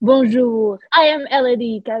Bonjour, I am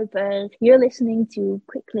Elodie Kuiper. You're listening to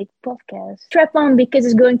Quick Click Podcast. Strap on because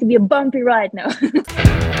it's going to be a bumpy ride now.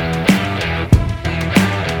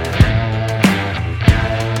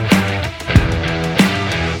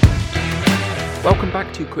 Welcome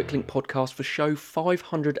back to Quick Link Podcast for show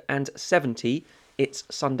 570. It's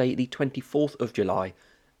Sunday the 24th of July,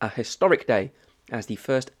 a historic day as the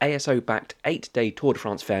first ASO-backed 8-day Tour de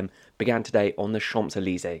France Femmes began today on the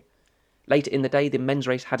Champs-Élysées. Later in the day, the men's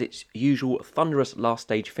race had its usual thunderous last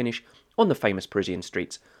stage finish on the famous Parisian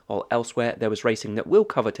streets, while elsewhere there was racing that we'll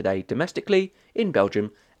cover today domestically, in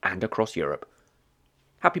Belgium and across Europe.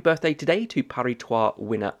 Happy birthday today to Paris Tour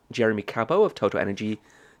winner Jeremy Cabot of Total Energy,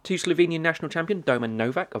 to Slovenian national champion Domen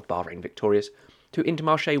Novak of Bahrain Victorious, to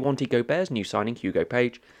Intermarché Wanty Gobert's new signing Hugo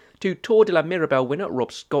Page, to Tour de la Mirabelle winner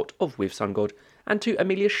Rob Scott of With Sun God, and to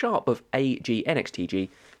Amelia Sharp of AG NXTG.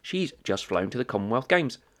 She's just flown to the Commonwealth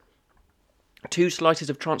Games. Two slices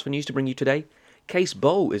of transfer news to bring you today. Case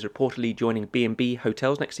Bowl is reportedly joining B&B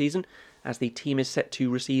Hotels next season, as the team is set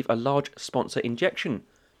to receive a large sponsor injection.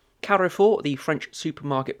 Carrefour, the French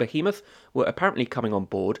supermarket behemoth, were apparently coming on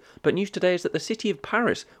board, but news today is that the city of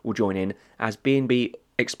Paris will join in as B&B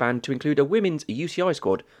expand to include a women's UCI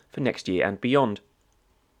squad for next year and beyond.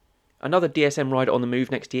 Another DSM rider on the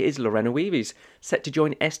move next year is Lorena Wiebes, set to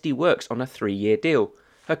join SD Worx on a 3-year deal.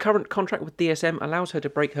 Her current contract with DSM allows her to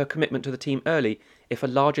break her commitment to the team early if a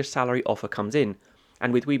larger salary offer comes in,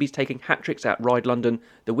 and with Wiebes taking hat-tricks at Ride London,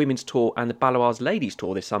 the Women's Tour and the Baloise Ladies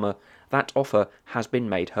Tour this summer, that offer has been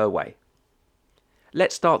made her way.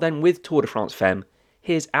 Let's start then with Tour de France Femmes.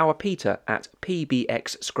 Here's our Peter at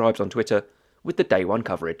PBX Scribes on Twitter with the Day 1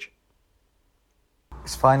 coverage.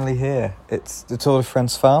 It's finally here. It's the Tour de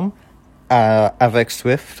France Femmes. Avec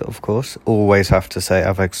Swift, of course. Always have to say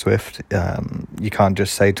avec Swift. You can't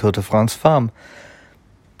just say Tour de France Femmes.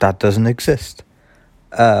 That doesn't exist.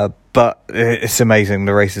 But it's amazing.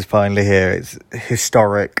 The race is finally here. It's a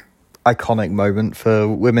historic, iconic moment for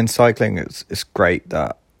women's cycling. It's great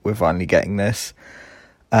that we're finally getting this.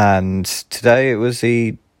 And today it was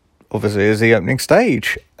the opening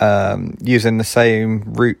stage, using the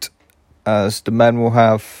same route as the men will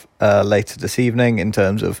have later this evening in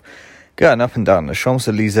terms of going up and down the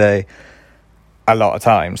Champs-Élysées a lot of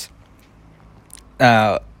times.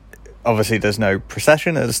 Now, obviously there's no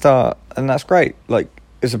procession at the start, and that's great. Like,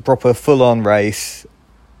 it's a proper full-on race.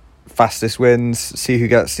 Fastest wins. See who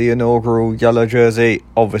gets the inaugural yellow jersey.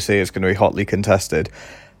 Obviously, it's going to be hotly contested.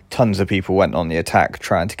 Tons of people went on the attack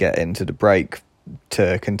trying to get into the break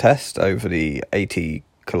to contest over the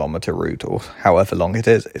 80-kilometre route, or however long it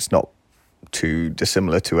is. It's not too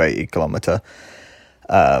dissimilar to 80 kilometre.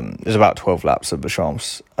 There's about 12 laps of the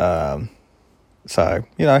Champs. So,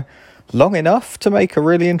 long enough to make a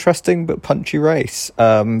really interesting but punchy race.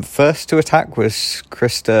 First to attack was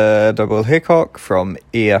Krista Double-Hickok from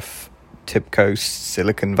EF Tipco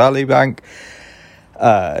Silicon Valley Bank.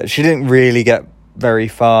 She didn't really get very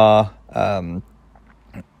far.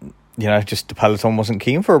 Just the peloton wasn't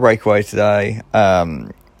keen for a breakaway today.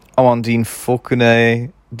 Amandine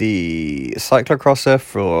Fauconnet, the cyclocrosser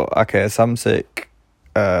for Arkea Samsic,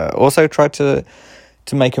 also tried to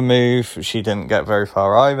make a move. She didn't get very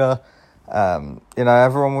far either.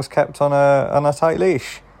 Everyone was kept on a tight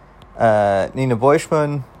leash. Nina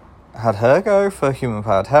Boishman had her go for Human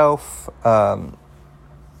Powered Health.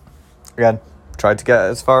 Again, tried to get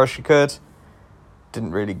as far as she could.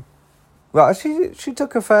 Didn't really. Well, she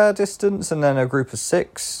took a fair distance, and then a group of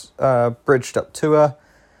 6 bridged up to her.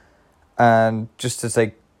 And just as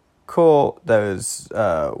they caught, there was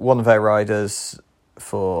one of their riders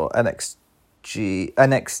for NXTG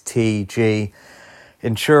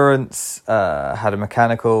Insurance, had a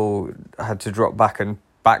mechanical, had to drop back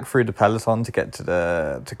through the peloton to get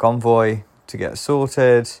to convoy to get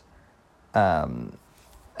sorted. It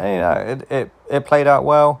played out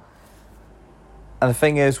well. And the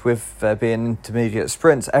thing is, with there being intermediate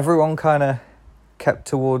sprints, everyone kind of kept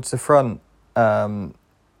towards the front. And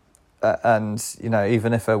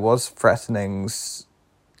even if there was threatenings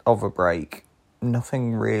of a break,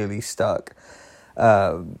 nothing really stuck.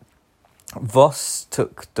 Voss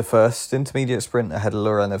took the first intermediate sprint ahead of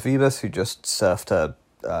Lorena Wiebes, who just surfed her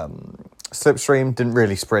slipstream, didn't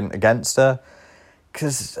really sprint against her.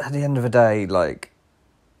 Because at the end of the day, like,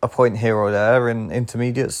 a point here or there in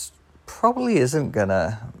intermediates probably isn't going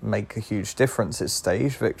to make a huge difference. It's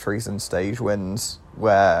stage victories and stage wins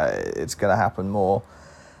where it's going to happen more.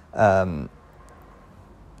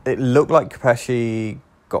 It looked like Capesci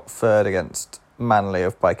got third against Manley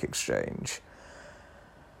of Bike Exchange.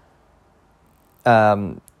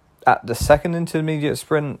 At the second intermediate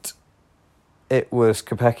sprint, it was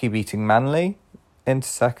Kopecky beating Manley. into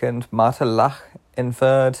second, Marta Lach in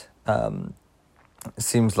third. It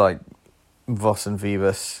seems like Vos and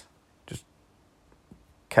Wiebes just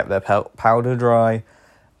kept their powder dry.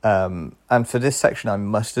 And for this section, I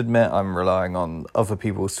must admit, I'm relying on other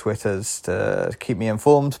people's Twitters to keep me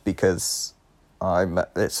informed, because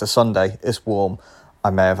it's a Sunday, it's warm. I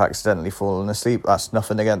may have accidentally fallen asleep. That's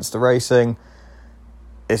nothing against the racing.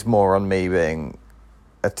 It's more on me being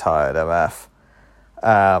a tired MF.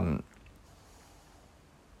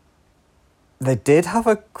 They did have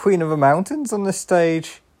a Queen of the Mountains on this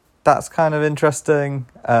stage. That's kind of interesting.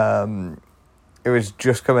 It was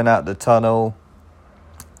just coming out the tunnel.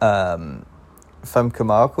 Femke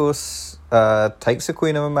Marcos takes the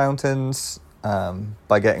Queen of the Mountains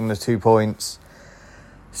by getting the 2 points.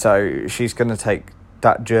 So she's going to take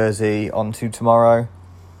that jersey onto tomorrow.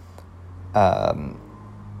 And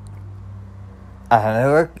there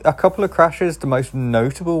were a couple of crashes. The most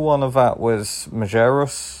notable one of that was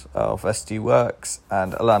Majeros of SD Worx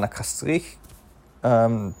and Alana Kastrich,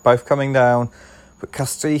 both coming down. But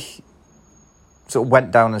Kastrich sort of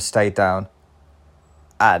went down and stayed down.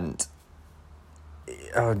 And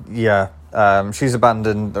she's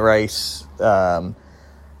abandoned the race. Don't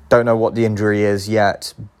know what the injury is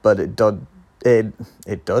yet, but it did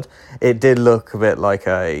look a bit like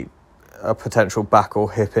a potential back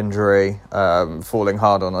or hip injury, falling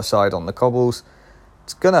hard on her side on the cobbles.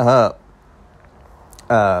 It's gonna hurt.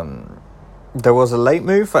 There was a late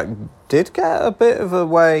move that did get a bit of a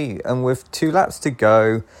way, and with 2 laps to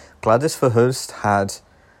go, Gladys Verhulst had,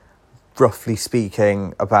 roughly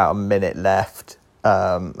speaking, about a minute left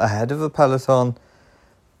ahead of the peloton,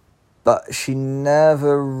 but she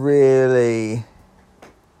never really,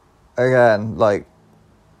 again, like,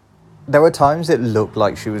 there were times it looked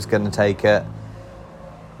like she was going to take it,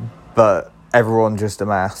 but everyone just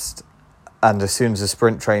amassed, and as soon as the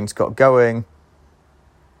sprint trains got going,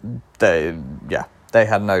 they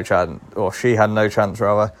had no chance, or she had no chance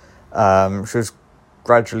rather. She was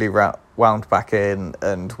gradually wound back in,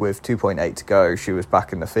 and with 2.8 to go, she was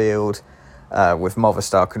back in the field, with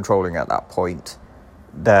Movistar controlling at that point.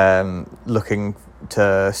 Then looking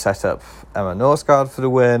to set up Emma Norsgaard for the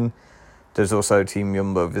win. There's also Team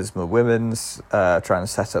Jumbo-Visma Women's trying to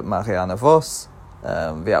set up Marianne Vos,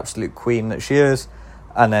 the absolute queen that she is.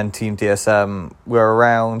 And then Team DSM were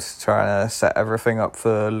around trying to set everything up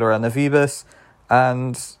for Lorena Wiebes.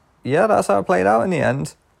 And yeah, that's how it played out in the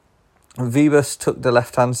end. Wiebes took the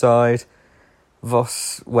left-hand side,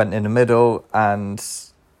 Vos went in the middle, and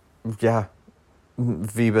yeah,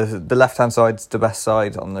 Wiebes, the left-hand side's the best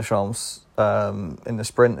side on the Champs in the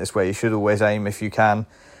sprint. It's where you should always aim if you can,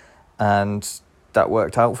 and that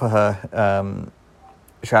worked out for her.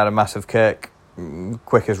 She had a massive kick,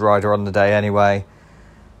 quickest rider on the day anyway,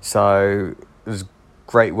 so it was a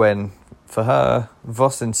great win for her.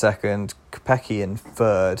 Vos in second, Kopecky in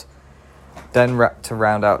third. Then to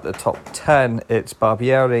round out the top 10, it's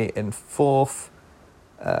Barbieri in fourth,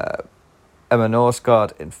 Emma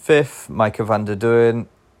Norsgaard in fifth, Maaike van der Duin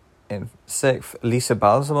in sixth, Lisa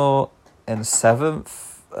Balsamore in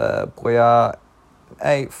seventh, Brouillard in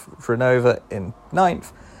eighth, Renova in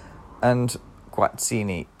ninth, and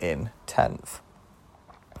Guazzini in 10th.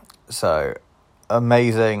 So,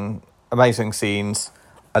 amazing scenes.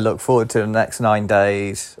 I look forward to the next 9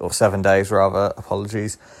 days, or 7 days rather,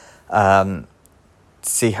 apologies.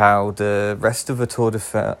 See how the rest of the Tour de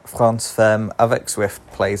France Femmes avec Zwift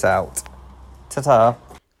plays out. Ta-ta!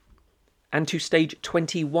 And to stage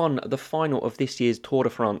 21, the final of this year's Tour de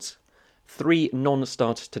France. 3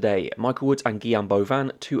 non-starters today, Michael Woods and Guillaume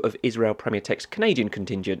Boivin, 2 of Israel Premier Tech's Canadian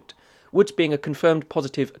contingent. Woods being a confirmed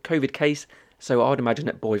positive COVID case, so I would imagine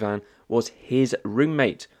that Boivin was his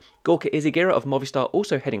roommate. Gorka Izaguirre of Movistar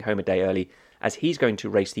also heading home a day early, as he's going to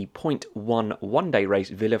race the 0.1 one-day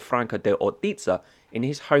race Villafranca de Ortiza in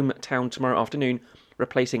his hometown tomorrow afternoon,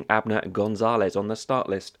 replacing Abner Gonzalez on the start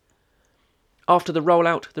list. After the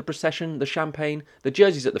rollout, the procession, the champagne, the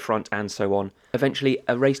jerseys at the front and so on, eventually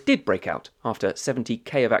a race did break out after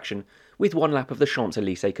 70k of action, with 1 lap of the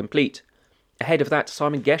Champs-Élysées complete. Ahead of that,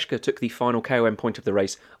 Simon Geschke took the final KOM point of the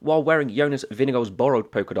race while wearing Jonas Vingegaard's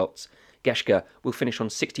borrowed polka dots. Geschke will finish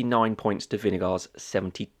on 69 points to Vingegaard's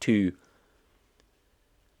 72.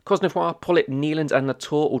 Cosnefroy, Pollitt, Nieland and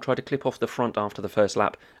Latour all tried to clip off the front after the first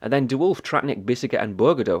lap, and then De Wolf, Tratnik, Bissiger and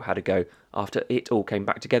Bourgadeau had a go after it all came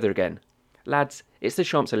back together again. Lads, it's the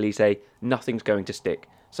Champs-Élysées, nothing's going to stick,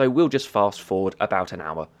 so we'll just fast forward about an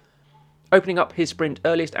hour. Opening up his sprint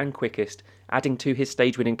earliest and quickest, adding to his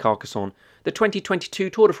stage-winning Carcassonne, the 2022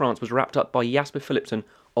 Tour de France was wrapped up by Jasper Philipsen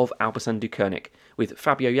of Alpecin-Deceuninck, with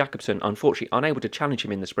Fabio Jakobsen unfortunately unable to challenge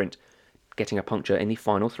him in the sprint, getting a puncture in the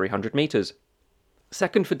final 300 metres.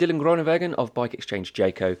 Second for Dylan Groenewegen of Bike Exchange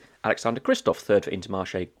Jayco, Alexander Kristoff third for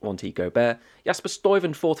Intermarché Wanty Gobert, Jasper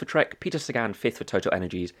Stuyven fourth for Trek, Peter Sagan fifth for Total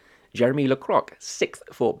Energies, Jeremy Lecroc sixth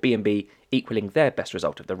for B&B, equalling their best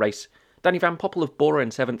result of the race. Danny Van Poppel of Bora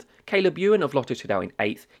in seventh, Caleb Ewan of Lotto Soudal in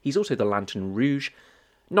eighth, he's also the Lantern Rouge.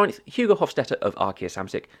 Ninth, Hugo Hofstetter of Arkea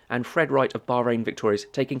Samsic, and Fred Wright of Bahrain Victorious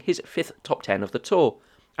taking his fifth top 10 of the Tour.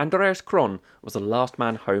 Andreas Kron was the last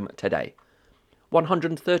man home today.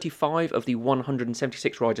 135 of the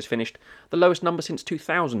 176 riders finished, the lowest number since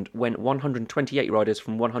 2000 when 128 riders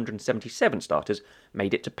from 177 starters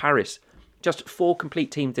made it to Paris. Just 4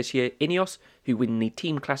 complete teams this year. Ineos, who win the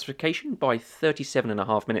team classification by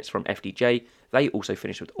 37.5 minutes from FDJ, they also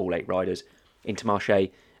finished with all 8 riders.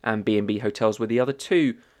 Intermarché and B&B Hotels were the other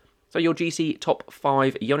 2. So your GC top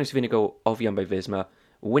 5, Jonas Vingegaard of Jumbo-Visma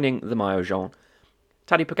winning the Maillot Jaune.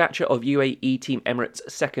 Tadej Pogacar of UAE Team Emirates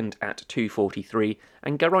second at 2:43,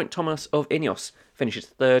 and Geraint Thomas of Ineos finishes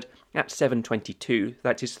third at 7:22.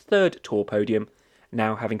 That's his third Tour podium,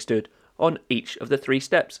 now having stood on each of the 3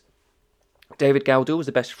 steps. David Gaudu was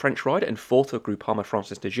the best French rider and fourth for Groupama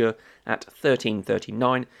Francis de Jure at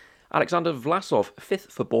 13:39. Alexander Vlasov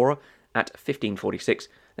fifth for Bora at 15:46.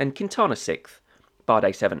 Then Quintana sixth,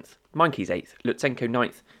 Bardet seventh, Meintjes eighth, Lutsenko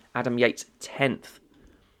ninth, Adam Yates 10th.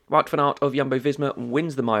 Wout van Aert of Jumbo-Visma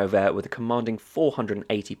wins the Maillot Vert with a commanding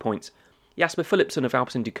 480 points. Jasper Philipsen of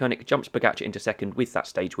Alpecin-Deceuninck jumps Pogacar into second with that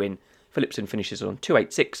stage win. Philipsen finishes on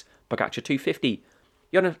 286, Pogacar 250.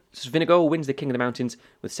 Jonas Vingegaard wins the King of the Mountains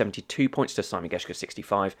with 72 points to Simon Geschke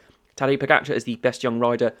 65. Tadej Pogacar is the best young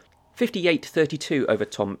rider, 58.32 over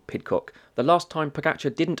Tom Pidcock. The last time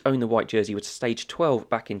Pogacar didn't own the white jersey was stage 12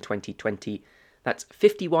 back in 2020. That's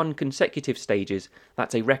 51 consecutive stages.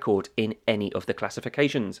 That's a record in any of the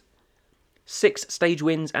classifications. 6 stage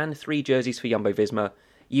wins and 3 jerseys for Jumbo-Visma.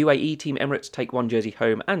 UAE Team Emirates take 1 jersey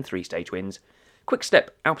home and 3 stage wins. Quickstep,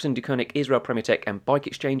 Alpecin-Deceuninck, Israel Premier Tech and Bike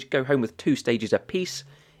Exchange go home with 2 stages apiece.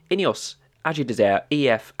 Ineos, Agi Desert,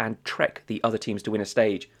 EF and Trek the other teams to win a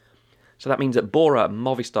stage. So that means that Bora,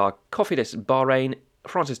 Movistar, Cofidis, Bahrain,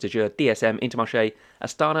 Francis de Jure, DSM, Intermarché,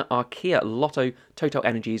 Astana, Arkea, Lotto, Total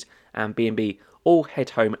Energies and B&B all head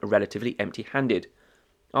home relatively empty-handed.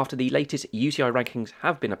 After the latest UCI rankings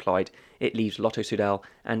have been applied, it leaves Lotto Soudal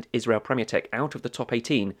and Israel Premier Tech out of the top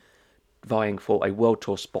 18, vying for a World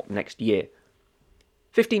Tour spot next year.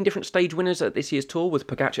 15 different stage winners at this year's Tour, with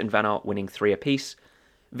Pogacar and Van Aert winning 3 apiece.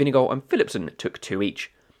 Vingegaard and Philipsen took 2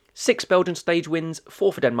 each. 6 Belgian stage wins,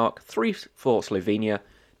 4 for Denmark, 3 for Slovenia,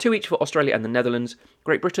 2 each for Australia and the Netherlands,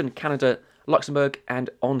 Great Britain, Canada, Luxembourg, and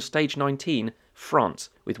on stage 19, France,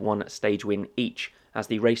 with 1 stage win each, as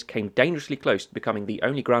the race came dangerously close to becoming the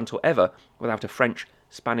only Grand Tour ever without a French,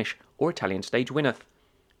 Spanish, or Italian stage winner.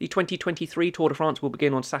 The 2023 Tour de France will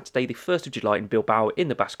begin on Saturday, the 1st of July in Bilbao in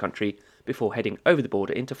the Basque Country, before heading over the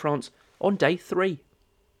border into France on day 3.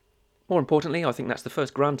 More importantly, I think that's the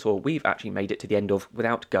first Grand Tour we've actually made it to the end of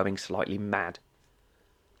without going slightly mad.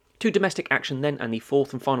 2 domestic action then, and the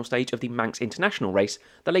 4th and final stage of the Manx International race,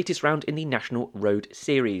 the latest round in the National Road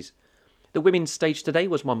Series. The women's stage today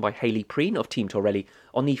was won by Hayley Preen of Team Torelli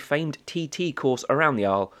on the famed TT course around the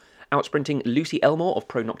Isle, outsprinting Lucy Elmore of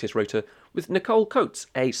Pro Noctis Rotor with Nicole Coates,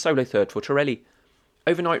 a solo third for Torelli.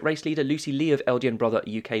 Overnight race leader Lucy Lee of LDN Brother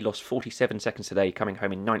UK lost 47 seconds today, coming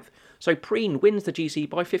home in 9th, so Preen wins the GC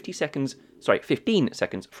by 15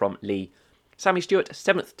 seconds from Lee. Sammy Stewart,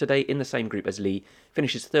 7th today in the same group as Lee,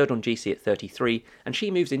 finishes 3rd on GC at 33, and she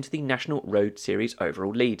moves into the National Road Series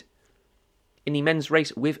overall lead. In the men's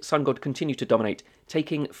race, with Sun God continued to dominate,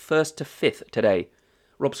 taking 1st to 5th today.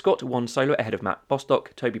 Rob Scott won solo ahead of Matt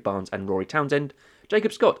Bostock, Toby Barnes and Rory Townsend.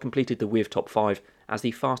 Jacob Scott completed the WIV top 5 as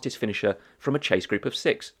the fastest finisher from a chase group of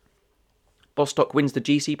 6. Bostock wins the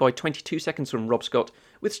GC by 22 seconds from Rob Scott,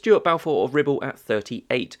 with Stuart Balfour of Ribble at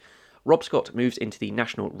 38. Rob Scott moves into the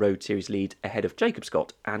National Road Series lead ahead of Jacob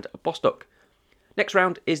Scott and Bostock. Next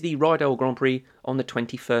round is the Rydal Grand Prix on the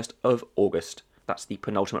 21st of August. That's the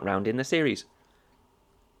penultimate round in the series.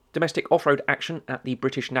 Domestic off-road action at the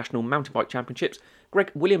British National Mountain Bike Championships.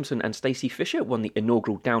 Greg Williamson and Stacey Fisher won the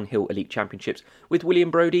inaugural Downhill Elite Championships, with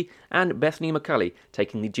William Brodie and Bethany McCulley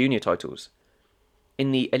taking the junior titles.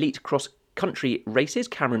 In the Elite Cross-Country races,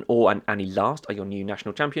 Cameron Orr and Annie Last are your new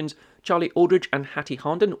national champions. Charlie Aldridge and Hattie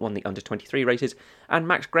Harnden won the under-23 races, and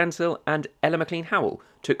Max Gransill and Ella McLean-Howell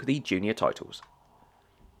took the junior titles.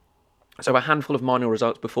 So a handful of minor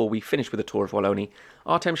results before we finish with the Tour of Wallonie.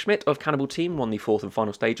 Artem Schmidt of Cannibal Team won the 4th and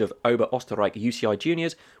final stage of Ober-Österreich UCI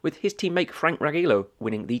Juniors, with his teammate Frank Ragilo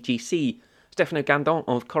winning the GC. Stefano Gandon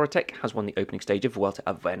of Corotec has won the opening stage of Vuelta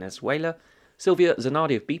a Venezuela. Silvia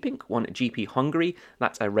Zanardi of Beepink won GP Hungary,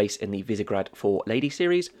 that's a race in the Visegrad 4 Lady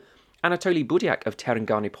Series. Anatoly Budiak of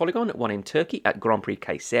Terengganu Polygon won in Turkey at Grand Prix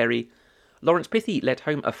Kayseri. Lawrence Pithy led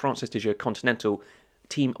home a Francis de Jeux Continental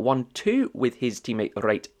Team 1-2 with his teammate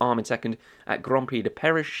Reit Arm in second at Grand Prix de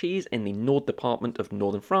Péréchis in the Nord department of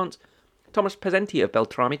northern France. Thomas Pesenti of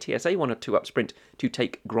Beltrami TSA won a 2-up sprint to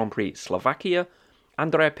take Grand Prix Slovakia.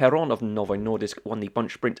 Andrea Perron of Novo Nordisk won the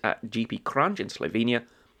bunch sprint at GP Kranj in Slovenia.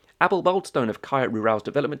 Abel Baldstone of Kaya Rural's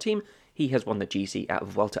development team, he has won the GC at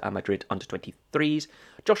Vuelta a Madrid under-23s.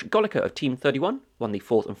 Josh Goliker of Team 31 won the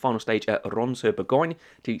fourth and final stage at Ronnes-sur-Bourgogne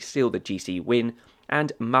to seal the GC win.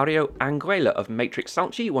 And Mario Anguela of Matrix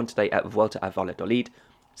Salchi won today at Vuelta a Valladolid.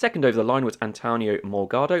 Second over the line was Antonio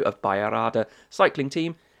Morgado of Bayarada Cycling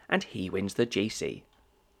Team, and he wins the GC.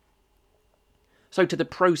 So to the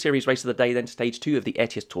Pro Series race of the day, then stage 2 of the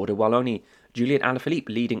Etios Tour de Wallonie. Julien Alaphilippe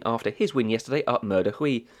leading after his win yesterday at Mer de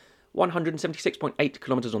Huy. 176.8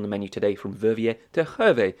 kilometres on the menu today from Verviers to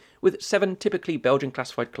Hervé, with 7 typically Belgian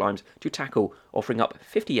classified climbs to tackle, offering up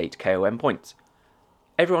 58 KOM points.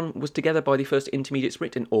 Everyone was together by the first intermediate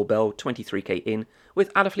sprint in Orbel, 23k in,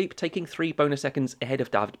 with Alaphilippe taking 3 bonus seconds ahead of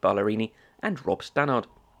David Ballerini and Rob Stannard.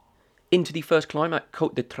 Into the first climb at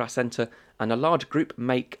Côte de Tracenta, and a large group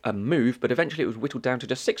make a move, but eventually it was whittled down to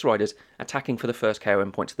just 6 riders attacking for the first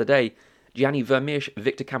KOM points of the day. Gianni Vermeersch,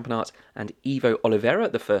 Victor Campenaerts and Ivo Oliveira,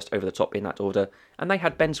 the first over the top in that order, and they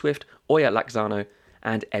had Ben Swift, Oya Laxano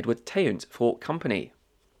and Edward Teuns for company.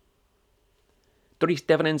 Dries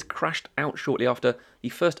Devenens crashed out shortly after the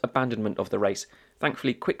first abandonment of the race.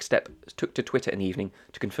 Thankfully, Quick-Step took to Twitter in the evening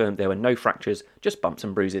to confirm there were no fractures, just bumps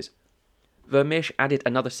and bruises. Vermeersch added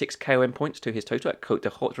another 6 KOM points to his total at Côte de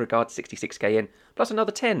Haute-Regard 66k in, plus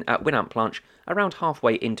another 10 at Winant-Planche around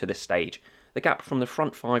halfway into this stage. The gap from the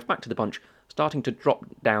front 5 back to the bunch starting to drop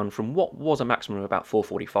down from what was a maximum of about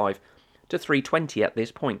 4:45 to 3:20 at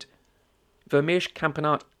this point. Vermeersch,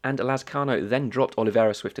 Campenaert and Lazcano then dropped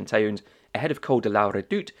Oliveira, Swift and Teuns ahead of Col de la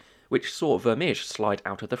Redoute, which saw Vermeersch slide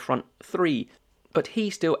out of the front 3, but he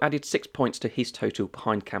still added 6 points to his total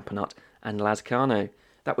behind Campenaert and Lazcano.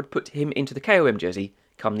 That would put him into the KOM jersey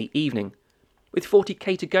come the evening. With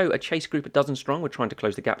 40k to go, a chase group a dozen strong were trying to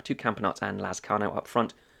close the gap to Campenaert and Lazcano up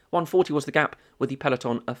front. 140 was the gap, with the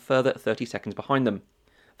peloton a further 30 seconds behind them.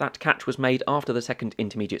 That catch was made after the second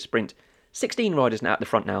intermediate sprint. 16 riders at the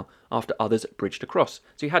front now, after others bridged across.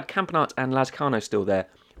 So you had Campenaert and Lazcano still there,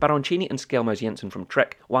 Baroncini and Skelmos Jensen from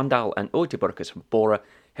Trek, Wandal and Oiteburkers from Bora,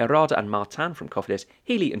 Herrada and Martin from Cofidis,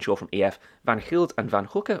 Healy and Shaw from EF, Van Gild and Van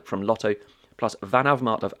Hooker from Lotto, plus Van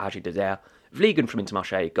Avermaet of AG Desert, Vliegen from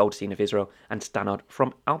Intermarché, Goldstein of Israel, and Stannard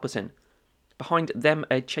from Alpecin. Behind them,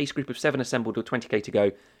 a chase group of 7 assembled with 20k to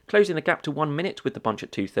go, closing the gap to 1 minute with the bunch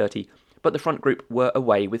at 2:30, but the front group were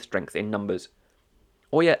away with strength in numbers.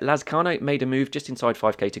 Oya Lazcano made a move just inside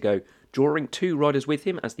 5k to go, drawing 2 riders with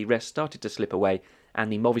him as the rest started to slip away,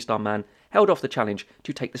 and the Movistar man held off the challenge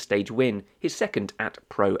to take the stage win, his second at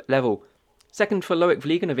pro level. Second for Loic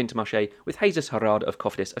Vliegen of Intermarché, with Jesus Herrada of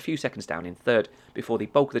Cofidis a few seconds down in third, before the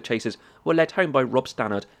bulk of the chasers were led home by Rob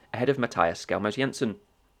Stannard ahead of Matthias Skelmos Jensen.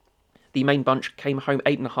 The main bunch came home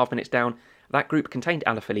 8.5 minutes down. That group contained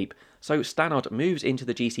Alaphilippe, so Stannard moves into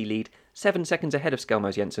the GC lead 7 seconds ahead of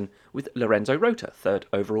Skelmos Jensen, with Lorenzo Rota third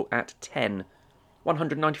overall at 10.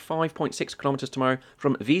 195.6 kilometres tomorrow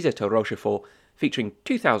from Vise to Rochefort, featuring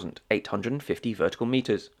 2,850 vertical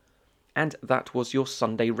metres. And that was your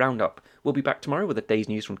Sunday roundup. We'll be back tomorrow with a day's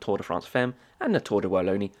news from Tour de France Femmes and the Tour de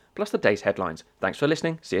Wallonie, plus the day's headlines. Thanks for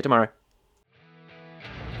listening. See you tomorrow.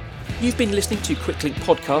 You've been listening to Quicklink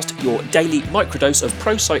Podcast, your daily microdose of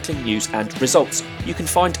pro cycling news and results. You can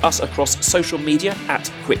find us across social media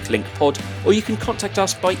at QuicklinkPod, or you can contact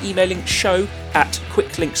us by emailing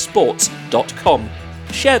show@quicklinksports.com.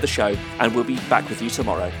 Share the show, and we'll be back with you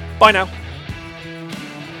tomorrow. Bye now.